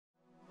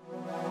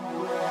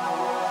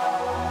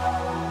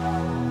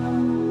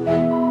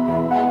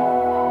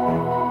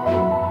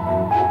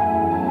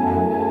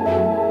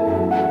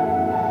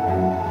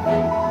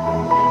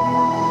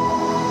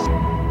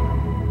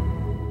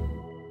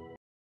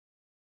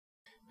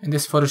In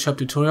this Photoshop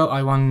tutorial,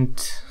 I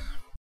want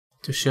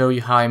to show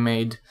you how I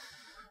made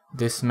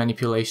this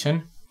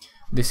manipulation.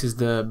 This is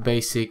the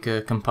basic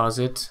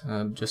composite,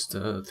 just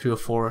 3 or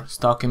 4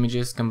 stock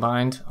images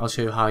combined. I'll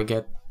show you how I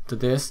get to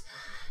this,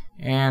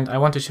 and I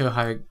want to show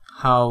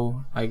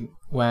how I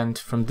went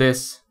from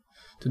this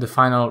to the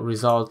final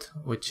result,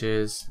 which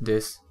is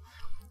this.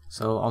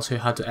 So I'll show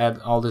you how to add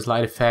all these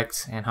light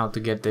effects and how to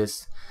get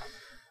this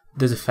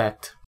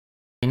effect.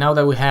 Now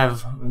that we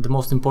have the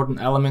most important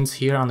elements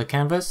here on the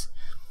canvas,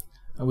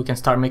 we can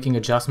start making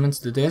adjustments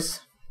to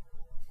this.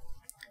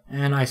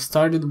 And I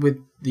started with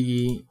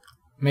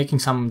making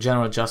some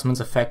general adjustments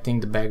affecting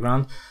the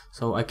background.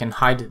 So I can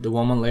hide the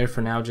woman layer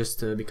for now,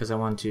 just because I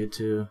want you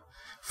to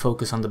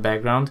focus on the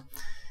background.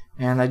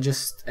 And I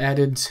just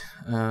added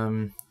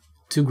 2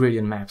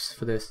 gradient maps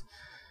for this.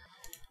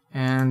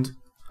 And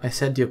I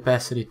set the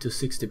opacity to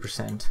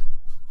 60%.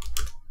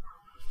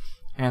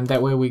 And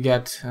that way we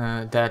get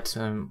that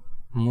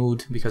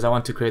mood, because I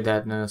want to create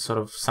that sort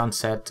of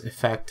sunset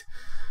effect.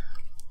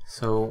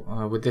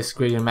 So with this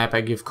gradient map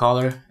I give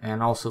color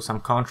and also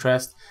some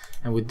contrast,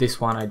 and with this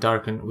one I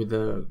darken, with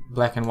the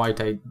black and white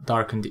I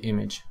darken the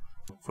image,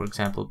 for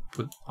example.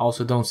 But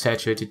also don't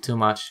saturate it too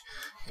much.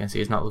 You can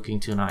see it's not looking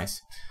too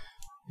nice.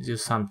 Do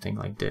something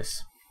like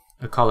this,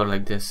 a color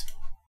like this.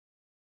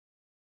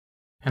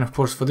 And of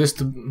course, for this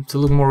to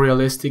look more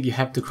realistic, you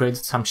have to create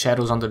some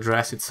shadows on the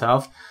dress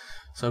itself.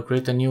 So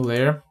create a new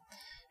layer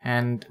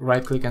and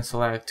right click and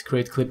select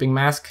create clipping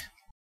mask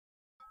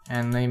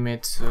and name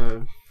it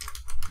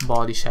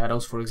body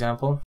shadows, for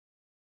example.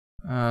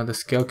 The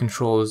scale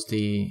controls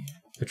the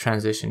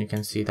transition. You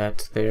can see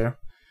that there.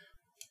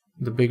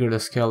 The bigger the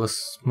scale, the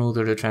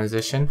smoother the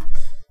transition.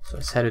 So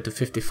I set it to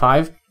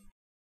 55.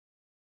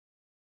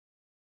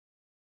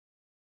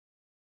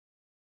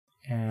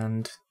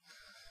 And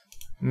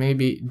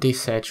maybe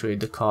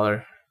desaturate the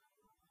color.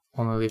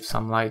 Only leave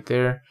some light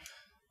there.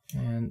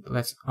 And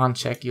let's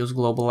uncheck use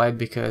global light,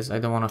 because I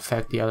don't want to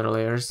affect the other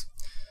layers.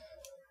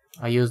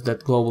 I use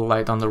that global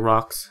light on the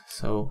rocks,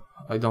 so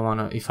I don't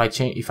want to. If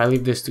I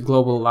leave this to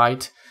global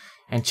light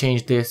and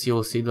change this, you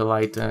will see the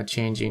light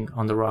changing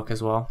on the rock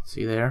as well.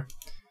 See there?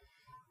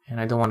 And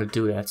I don't want to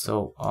do that,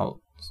 so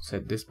I'll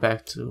set this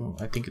back to,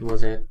 I think it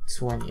was at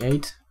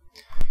 28,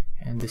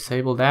 and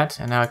disable that.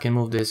 And now I can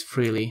move this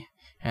freely,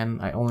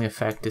 and I only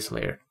affect this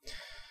layer.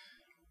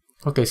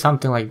 Okay,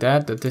 something like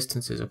that. The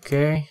distance is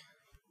okay.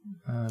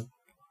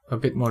 A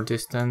bit more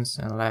distance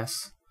and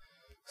less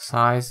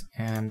size,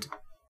 and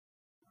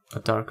a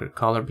darker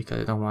color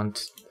because I don't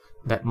want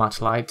that much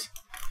light.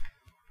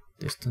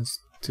 Distance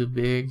too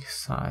big,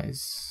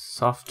 size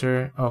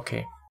softer.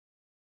 Okay,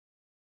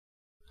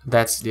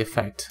 that's the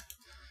effect.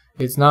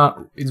 It's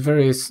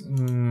very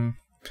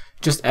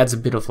just adds a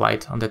bit of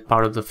light on that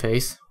part of the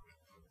face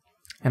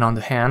and on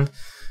the hand,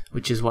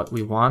 which is what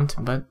we want,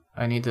 but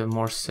I need a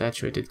more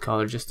saturated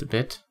color, just a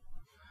bit.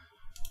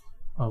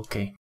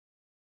 Okay.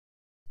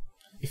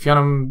 If you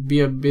want to be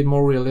a bit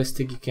more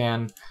realistic, you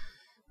can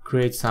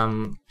create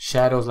some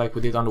shadows like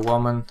we did on the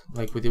woman,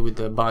 like we did with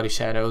the body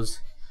shadows.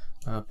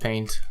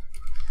 Paint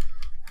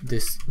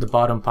the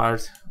bottom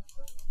part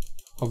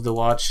of the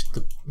watch,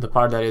 the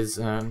part that is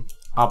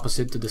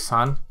opposite to the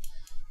sun.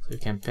 So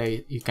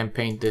you can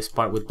paint this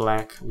part with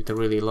black with a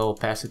really low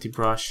opacity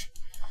brush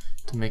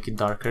to make it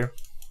darker,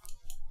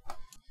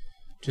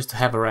 just to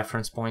have a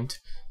reference point.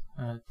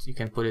 You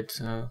can put it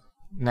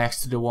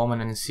next to the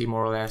woman and see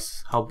more or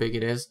less how big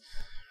it is.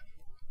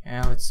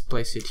 And let's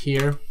place it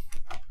here.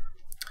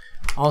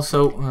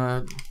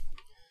 Also,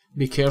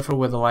 be careful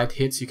where the light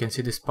hits. You can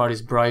see this part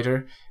is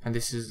brighter and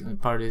this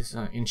part is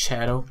in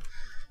shadow.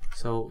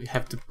 So you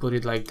have to put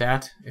it like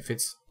that. If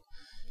it's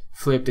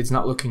flipped, it's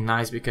not looking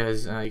nice,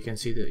 because you can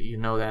see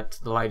that that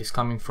the light is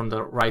coming from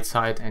the right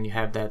side, and you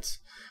have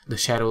the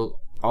shadow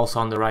also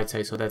on the right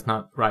side. So that's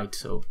not right.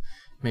 So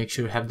make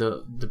sure you have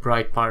the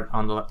bright part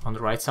on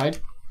the right side.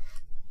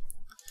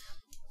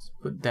 Let's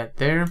put that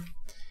there.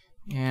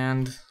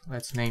 And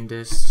let's name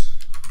this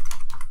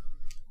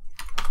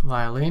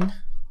violin,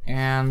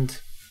 and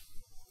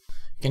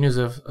you can use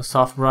a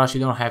soft brush.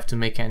 You don't have to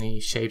make any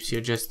shapes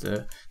here, just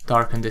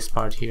darken this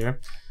part here,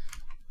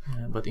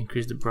 but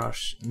increase the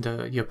brush,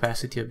 the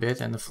opacity a bit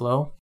and the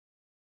flow,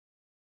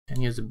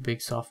 and use a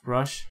big soft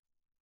brush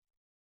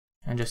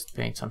and just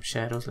paint some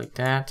shadows like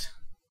that.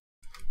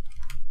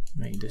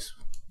 Make this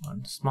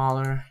one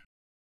smaller.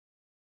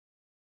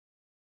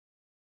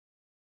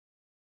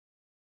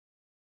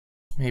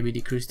 Maybe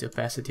decrease the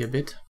opacity a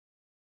bit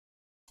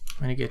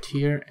when you get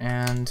here,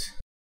 and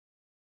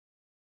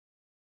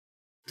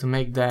to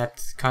make that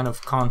kind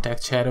of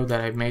contact shadow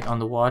that I made on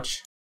the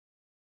watch,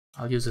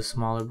 I'll use a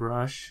smaller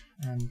brush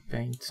and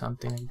paint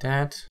something like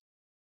that.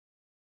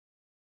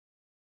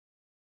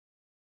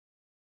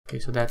 Okay,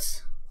 so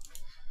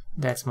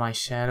that's my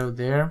shadow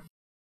there.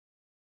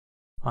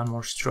 One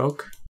more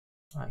stroke,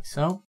 like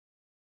so.